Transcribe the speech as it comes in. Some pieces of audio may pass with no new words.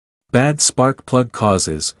Bad spark plug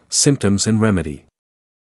causes, symptoms and remedy.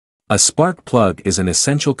 A spark plug is an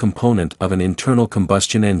essential component of an internal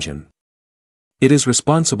combustion engine. It is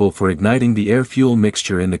responsible for igniting the air-fuel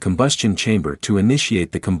mixture in the combustion chamber to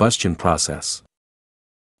initiate the combustion process.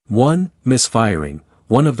 1. Misfiring.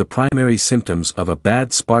 One of the primary symptoms of a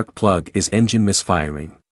bad spark plug is engine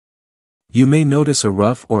misfiring. You may notice a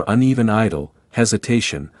rough or uneven idle,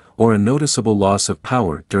 hesitation, or a noticeable loss of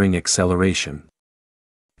power during acceleration.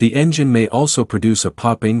 The engine may also produce a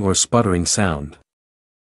popping or sputtering sound.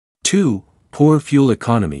 2. Poor fuel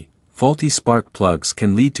economy. Faulty spark plugs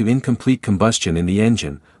can lead to incomplete combustion in the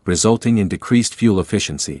engine, resulting in decreased fuel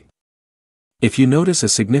efficiency. If you notice a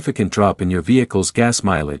significant drop in your vehicle's gas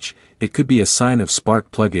mileage, it could be a sign of spark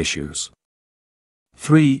plug issues.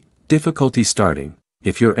 3. Difficulty starting.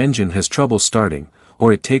 If your engine has trouble starting,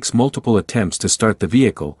 or it takes multiple attempts to start the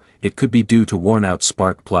vehicle, it could be due to worn-out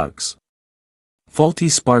spark plugs. Faulty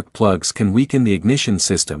spark plugs can weaken the ignition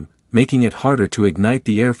system, making it harder to ignite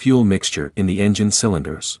the air-fuel mixture in the engine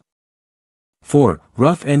cylinders. 4.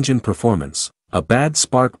 Rough engine performance. A bad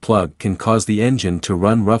spark plug can cause the engine to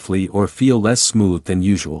run roughly or feel less smooth than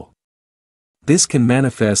usual. This can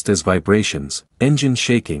manifest as vibrations, engine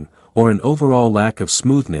shaking, or an overall lack of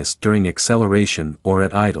smoothness during acceleration or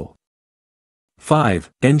at idle.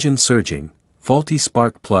 5. Engine surging. Faulty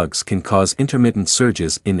spark plugs can cause intermittent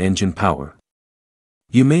surges in engine power.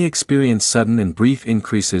 You may experience sudden and brief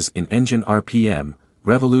increases in engine RPM,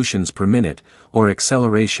 revolutions per minute, or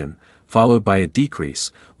acceleration, followed by a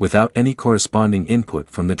decrease, without any corresponding input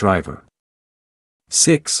from the driver.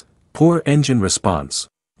 6. Poor engine response.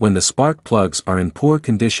 When the spark plugs are in poor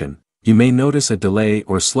condition, you may notice a delay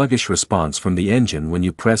or sluggish response from the engine when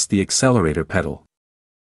you press the accelerator pedal.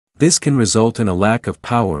 This can result in a lack of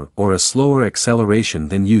power or a slower acceleration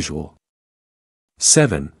than usual.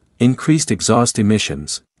 7. Increased exhaust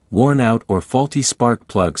emissions. Worn out or faulty spark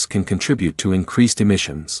plugs can contribute to increased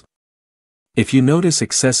emissions. If you notice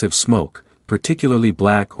excessive smoke, particularly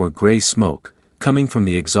black or gray smoke, coming from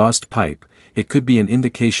the exhaust pipe, it could be an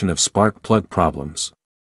indication of spark plug problems.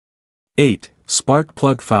 8. Spark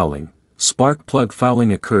plug fouling. Spark plug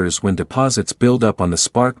fouling occurs when deposits build up on the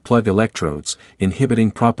spark plug electrodes,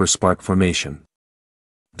 inhibiting proper spark formation.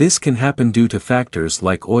 This can happen due to factors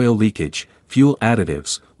like oil leakage, fuel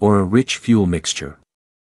additives, or a rich fuel mixture.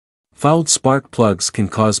 Fouled spark plugs can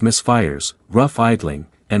cause misfires, rough idling,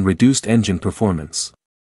 and reduced engine performance.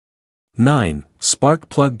 9. Spark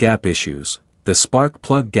plug gap issues. The spark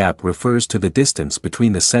plug gap refers to the distance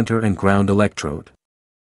between the center and ground electrode.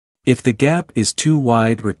 If the gap is too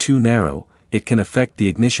wide or too narrow, it can affect the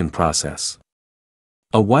ignition process.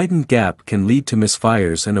 A widened gap can lead to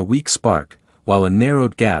misfires and a weak spark, while a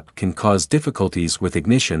narrowed gap can cause difficulties with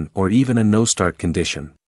ignition or even a no-start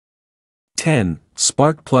condition. 10.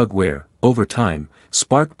 Spark plug wear. Over time,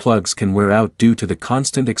 spark plugs can wear out due to the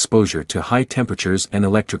constant exposure to high temperatures and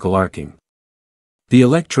electrical arcing. The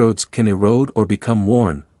electrodes can erode or become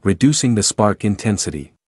worn, reducing the spark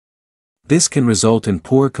intensity. This can result in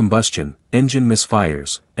poor combustion, engine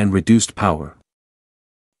misfires, and reduced power.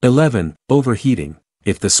 11. Overheating.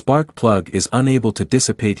 If the spark plug is unable to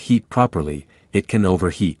dissipate heat properly, it can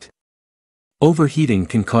overheat. Overheating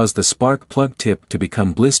can cause the spark plug tip to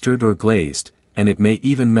become blistered or glazed, and it may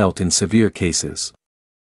even melt in severe cases.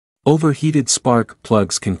 Overheated spark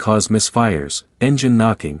plugs can cause misfires, engine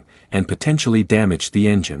knocking, and potentially damage the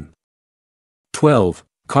engine. 12.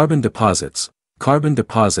 Carbon deposits. Carbon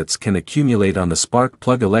deposits can accumulate on the spark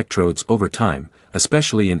plug electrodes over time,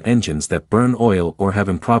 especially in engines that burn oil or have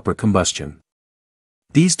improper combustion.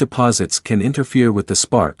 These deposits can interfere with the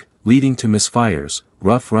spark, leading to misfires,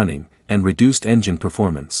 rough running, and reduced engine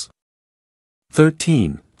performance.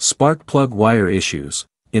 13. Spark plug wire issues.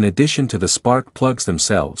 In addition to the spark plugs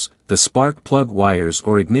themselves, the spark plug wires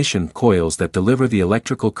or ignition coils that deliver the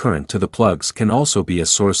electrical current to the plugs can also be a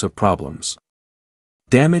source of problems.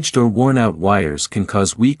 Damaged or worn-out wires can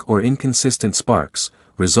cause weak or inconsistent sparks,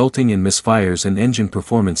 resulting in misfires and engine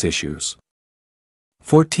performance issues.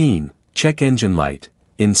 14. Check engine light.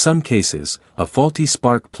 In some cases, a faulty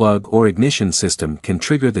spark plug or ignition system can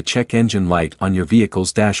trigger the check engine light on your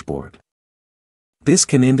vehicle's dashboard. This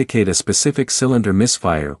can indicate a specific cylinder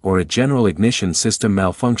misfire or a general ignition system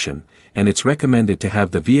malfunction, and it's recommended to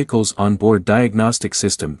have the vehicle's onboard diagnostic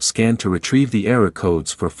system scanned to retrieve the error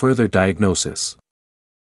codes for further diagnosis.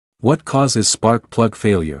 What causes spark plug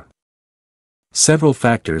failure? Several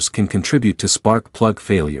factors can contribute to spark plug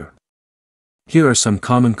failure. Here are some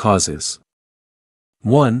common causes.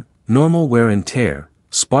 1. Normal wear and tear.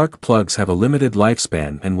 Spark plugs have a limited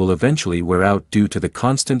lifespan and will eventually wear out due to the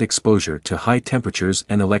constant exposure to high temperatures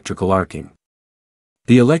and electrical arcing.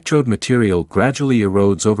 The electrode material gradually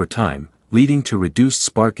erodes over time, leading to reduced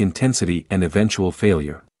spark intensity and eventual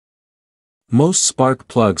failure. Most spark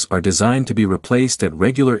plugs are designed to be replaced at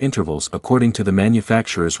regular intervals according to the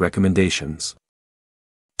manufacturer's recommendations.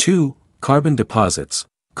 2. Carbon deposits.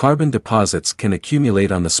 Carbon deposits can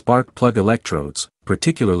accumulate on the spark plug electrodes,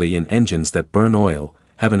 particularly in engines that burn oil,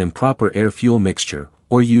 have an improper air-fuel mixture,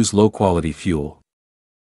 or use low-quality fuel.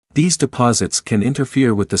 These deposits can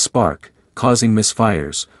interfere with the spark, causing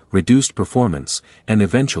misfires, reduced performance, and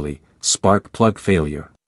eventually, spark plug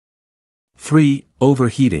failure. 3.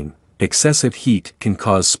 Overheating. Excessive heat can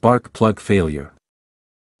cause spark plug failure.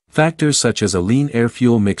 Factors such as a lean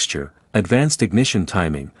air-fuel mixture, advanced ignition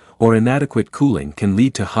timing, or inadequate cooling can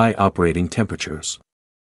lead to high operating temperatures.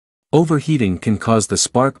 Overheating can cause the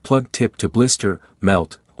spark plug tip to blister,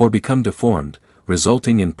 melt, or become deformed,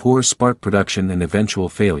 resulting in poor spark production and eventual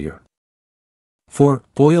failure. 4.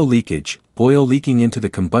 Oil leakage. Oil leaking into the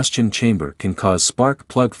combustion chamber can cause spark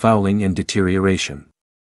plug fouling and deterioration.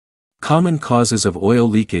 Common causes of oil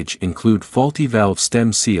leakage include faulty valve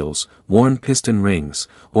stem seals, worn piston rings,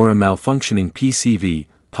 or a malfunctioning PCV,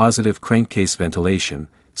 positive crankcase ventilation,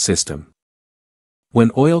 system. When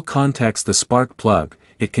oil contacts the spark plug,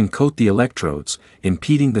 it can coat the electrodes,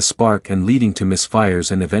 impeding the spark and leading to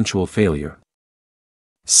misfires and eventual failure.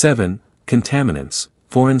 7. Contaminants.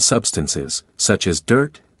 Foreign substances, such as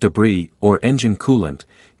dirt, debris, or engine coolant,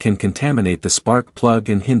 can contaminate the spark plug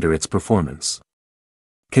and hinder its performance.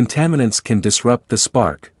 Contaminants can disrupt the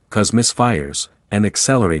spark, cause misfires, and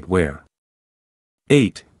accelerate wear.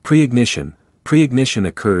 8. Pre-ignition. Pre-ignition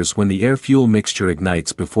occurs when the air-fuel mixture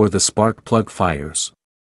ignites before the spark plug fires.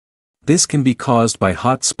 This can be caused by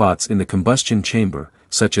hot spots in the combustion chamber,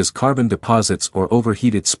 such as carbon deposits or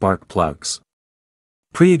overheated spark plugs.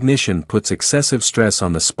 Pre-ignition puts excessive stress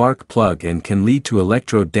on the spark plug and can lead to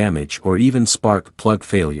electrode damage or even spark plug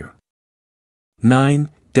failure. 9.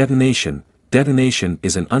 Detonation. Detonation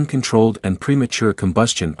is an uncontrolled and premature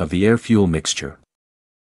combustion of the air-fuel mixture.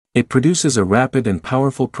 It produces a rapid and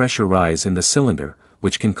powerful pressure rise in the cylinder,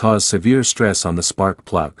 which can cause severe stress on the spark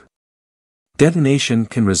plug. Detonation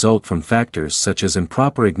can result from factors such as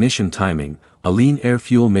improper ignition timing, a lean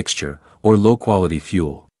air-fuel mixture, or low-quality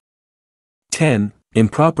fuel. 10.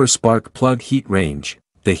 Improper spark plug heat range.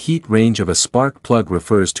 The heat range of a spark plug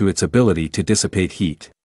refers to its ability to dissipate heat.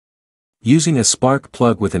 Using a spark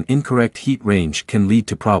plug with an incorrect heat range can lead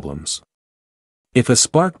to problems. If a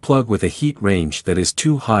spark plug with a heat range that is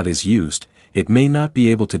too hot is used, it may not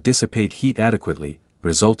be able to dissipate heat adequately,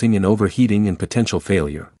 resulting in overheating and potential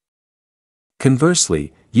failure.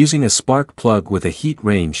 Conversely, using a spark plug with a heat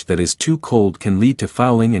range that is too cold can lead to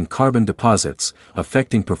fouling and carbon deposits,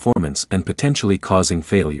 affecting performance and potentially causing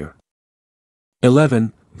failure.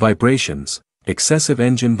 11. Vibrations. Excessive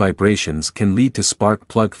engine vibrations can lead to spark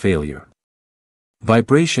plug failure.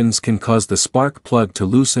 Vibrations can cause the spark plug to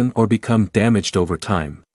loosen or become damaged over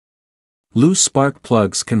time. Loose spark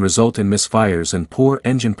plugs can result in misfires and poor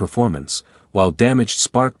engine performance, while damaged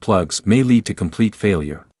spark plugs may lead to complete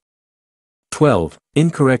failure. 12.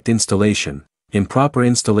 Incorrect installation. Improper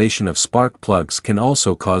installation of spark plugs can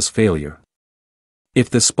also cause failure.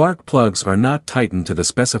 If the spark plugs are not tightened to the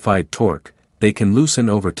specified torque, they can loosen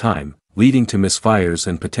over time, leading to misfires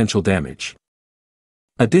and potential damage.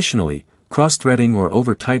 Additionally, cross-threading or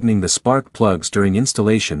over-tightening the spark plugs during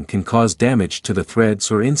installation can cause damage to the threads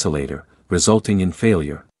or insulator, resulting in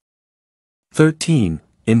failure. 13.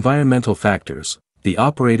 Environmental factors. The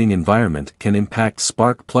operating environment can impact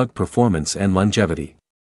spark plug performance and longevity.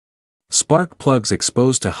 Spark plugs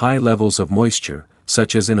exposed to high levels of moisture,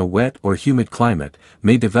 such as in a wet or humid climate,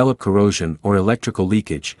 may develop corrosion or electrical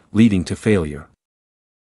leakage, leading to failure.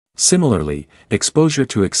 Similarly, exposure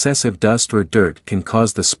to excessive dust or dirt can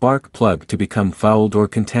cause the spark plug to become fouled or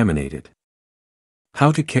contaminated.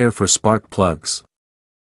 How to care for spark plugs.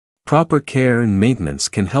 Proper care and maintenance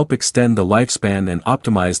can help extend the lifespan and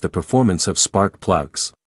optimize the performance of spark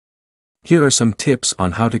plugs. Here are some tips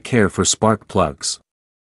on how to care for spark plugs.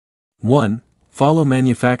 1. Follow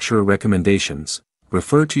manufacturer recommendations.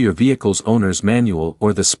 Refer to your vehicle's owner's manual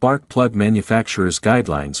or the spark plug manufacturer's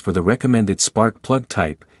guidelines for the recommended spark plug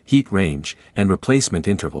type, heat range, and replacement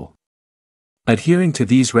interval. Adhering to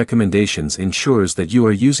these recommendations ensures that you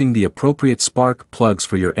are using the appropriate spark plugs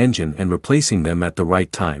for your engine and replacing them at the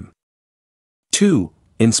right time. 2.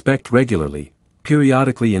 Inspect regularly.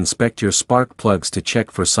 Periodically inspect your spark plugs to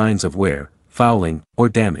check for signs of wear, fouling, or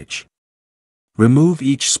damage. Remove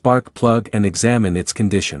each spark plug and examine its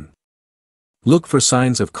condition. Look for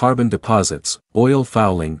signs of carbon deposits, oil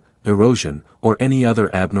fouling, erosion, or any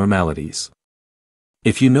other abnormalities.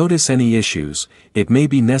 If you notice any issues, it may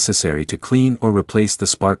be necessary to clean or replace the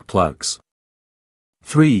spark plugs.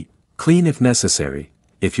 3. Clean if necessary.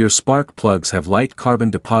 If your spark plugs have light carbon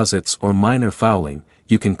deposits or minor fouling,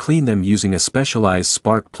 you can clean them using a specialized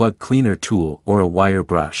spark plug cleaner tool or a wire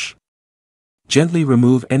brush. Gently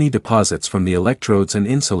remove any deposits from the electrodes and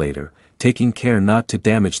insulator, taking care not to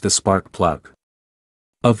damage the spark plug.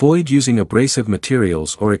 Avoid using abrasive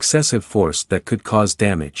materials or excessive force that could cause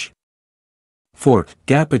damage. 4.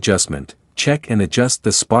 Gap adjustment. Check and adjust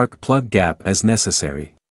the spark plug gap as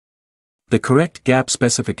necessary. The correct gap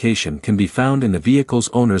specification can be found in the vehicle's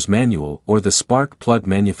owner's manual or the spark plug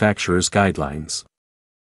manufacturer's guidelines.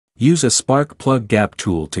 Use a spark plug gap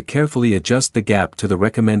tool to carefully adjust the gap to the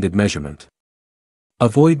recommended measurement.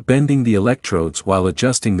 Avoid bending the electrodes while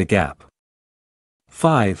adjusting the gap.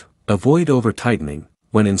 5. Avoid over-tightening.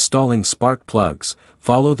 When installing spark plugs,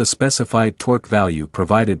 follow the specified torque value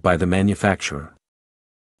provided by the manufacturer.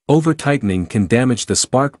 Over-tightening can damage the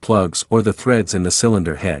spark plugs or the threads in the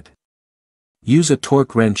cylinder head. Use a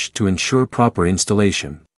torque wrench to ensure proper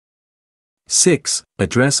installation. 6.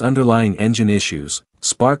 Address underlying engine issues.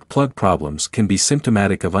 Spark plug problems can be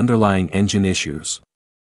symptomatic of underlying engine issues.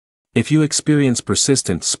 If you experience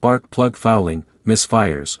persistent spark plug fouling,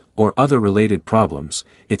 misfires, or other related problems,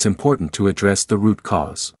 it's important to address the root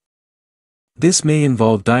cause. This may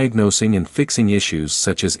involve diagnosing and fixing issues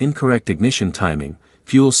such as incorrect ignition timing,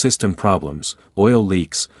 fuel system problems, oil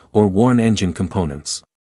leaks, or worn engine components.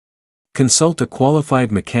 Consult a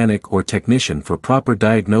qualified mechanic or technician for proper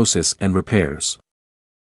diagnosis and repairs.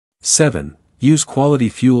 7. Use quality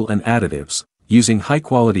fuel and additives. Using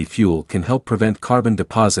high-quality fuel can help prevent carbon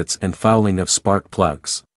deposits and fouling of spark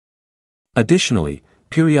plugs. Additionally,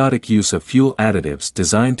 periodic use of fuel additives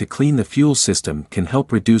designed to clean the fuel system can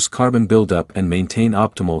help reduce carbon buildup and maintain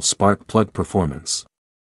optimal spark plug performance.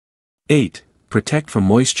 8. Protect from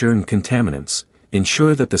moisture and contaminants.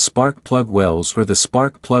 Ensure that the spark plug wells or the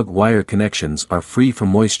spark plug wire connections are free from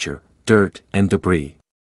moisture, dirt, and debris.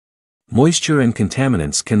 Moisture and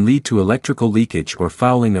contaminants can lead to electrical leakage or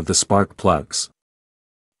fouling of the spark plugs.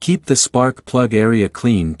 Keep the spark plug area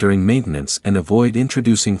clean during maintenance and avoid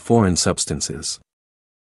introducing foreign substances.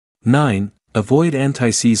 9. Avoid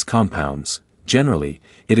anti-seize compounds. Generally,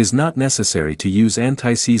 it is not necessary to use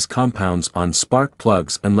anti-seize compounds on spark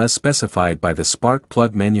plugs unless specified by the spark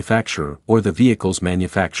plug manufacturer or the vehicle's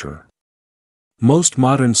manufacturer. Most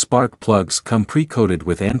modern spark plugs come pre-coated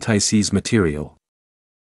with anti-seize material.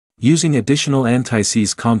 Using additional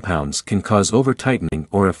anti-seize compounds can cause over-tightening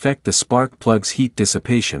or affect the spark plug's heat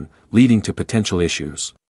dissipation, leading to potential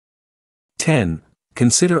issues. 10.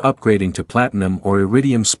 Consider upgrading to platinum or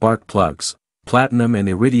iridium spark plugs. Platinum and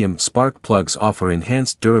iridium spark plugs offer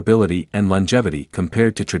enhanced durability and longevity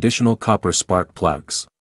compared to traditional copper spark plugs.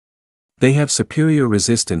 They have superior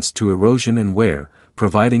resistance to erosion and wear,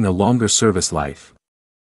 providing a longer service life.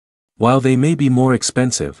 While they may be more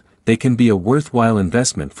expensive, they can be a worthwhile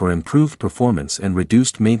investment for improved performance and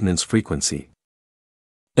reduced maintenance frequency.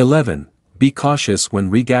 11. Be cautious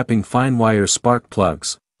when regapping fine wire spark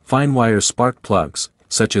plugs. Fine wire spark plugs,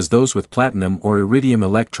 such as those with platinum or iridium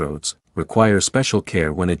electrodes, require special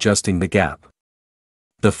care when adjusting the gap.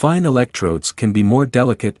 The fine electrodes can be more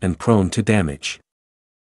delicate and prone to damage.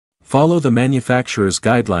 Follow the manufacturer's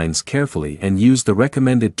guidelines carefully and use the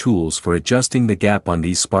recommended tools for adjusting the gap on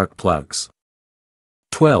these spark plugs.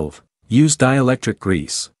 12. Use dielectric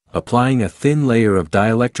grease. Applying a thin layer of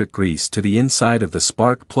dielectric grease to the inside of the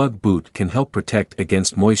spark plug boot can help protect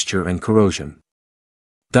against moisture and corrosion.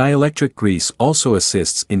 Dielectric grease also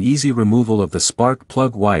assists in easy removal of the spark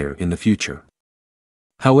plug wire in the future.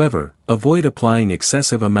 However, avoid applying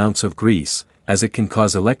excessive amounts of grease, as it can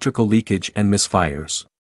cause electrical leakage and misfires.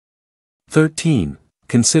 13.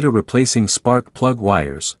 Consider replacing spark plug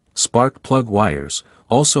wires. Spark plug wires,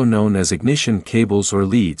 also known as ignition cables or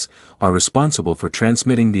leads, are responsible for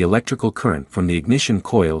transmitting the electrical current from the ignition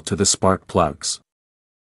coil to the spark plugs.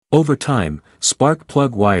 Over time, spark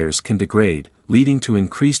plug wires can degrade, leading to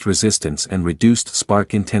increased resistance and reduced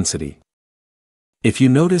spark intensity. If you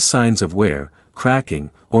notice signs of wear,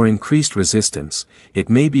 cracking, or increased resistance, it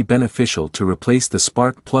may be beneficial to replace the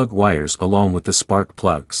spark plug wires along with the spark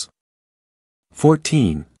plugs.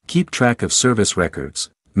 14. Keep track of service records.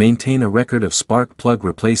 Maintain a record of spark plug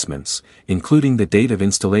replacements, including the date of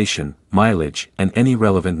installation, mileage, and any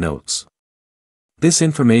relevant notes. This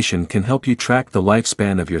information can help you track the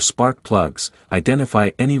lifespan of your spark plugs,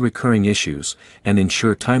 identify any recurring issues, and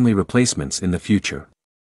ensure timely replacements in the future.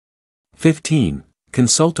 15.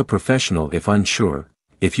 Consult a professional if unsure.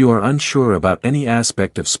 if you are unsure about any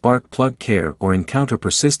aspect of spark plug care or encounter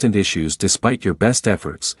persistent issues despite your best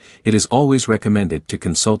efforts, it is always recommended to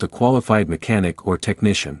consult a qualified mechanic or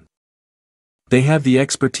technician. They have the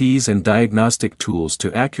expertise and diagnostic tools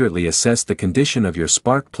to accurately assess the condition of your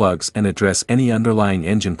spark plugs and address any underlying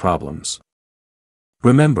engine problems.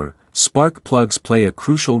 Remember, spark plugs play a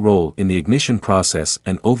crucial role in the ignition process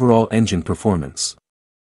and overall engine performance.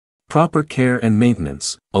 Proper care and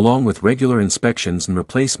maintenance, along with regular inspections and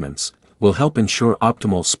replacements, will help ensure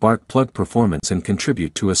optimal spark plug performance and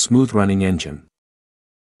contribute to a smooth-running engine.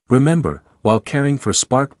 Remember, while caring for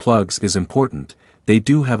spark plugs is important, they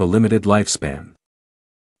do have a limited lifespan.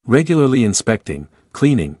 Regularly inspecting,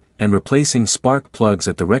 cleaning, and replacing spark plugs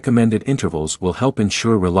at the recommended intervals will help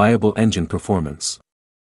ensure reliable engine performance.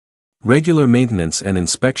 Regular maintenance and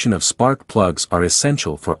inspection of spark plugs are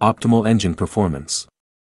essential for optimal engine performance.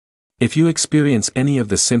 If you experience any of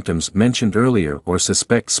the symptoms mentioned earlier or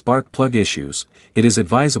suspect spark plug issues, it is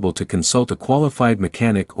advisable to consult a qualified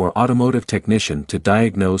mechanic or automotive technician to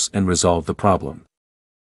diagnose and resolve the problem.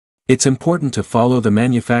 It's important to follow the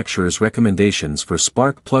manufacturer's recommendations for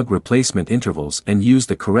spark plug replacement intervals and use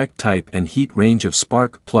the correct type and heat range of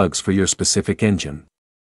spark plugs for your specific engine.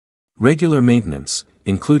 Regular maintenance,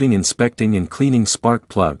 including inspecting and cleaning spark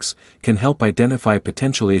plugs, can help identify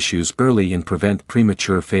potential issues early and prevent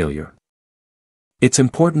premature failure. It's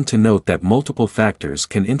important to note that multiple factors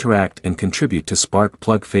can interact and contribute to spark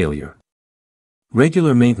plug failure.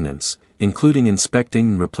 Regular maintenance, including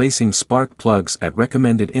inspecting and replacing spark plugs at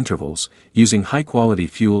recommended intervals, using high-quality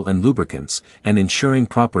fuel and lubricants, and ensuring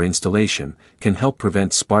proper installation, can help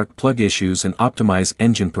prevent spark plug issues and optimize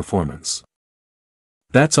engine performance.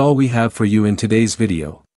 That's all we have for you in today's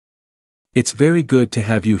video. It's very good to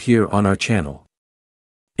have you here on our channel.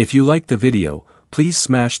 If you liked the video, please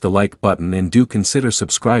smash the like button and do consider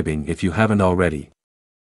subscribing if you haven't already.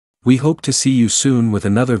 We hope to see you soon with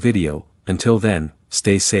another video. Until then,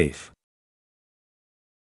 stay safe.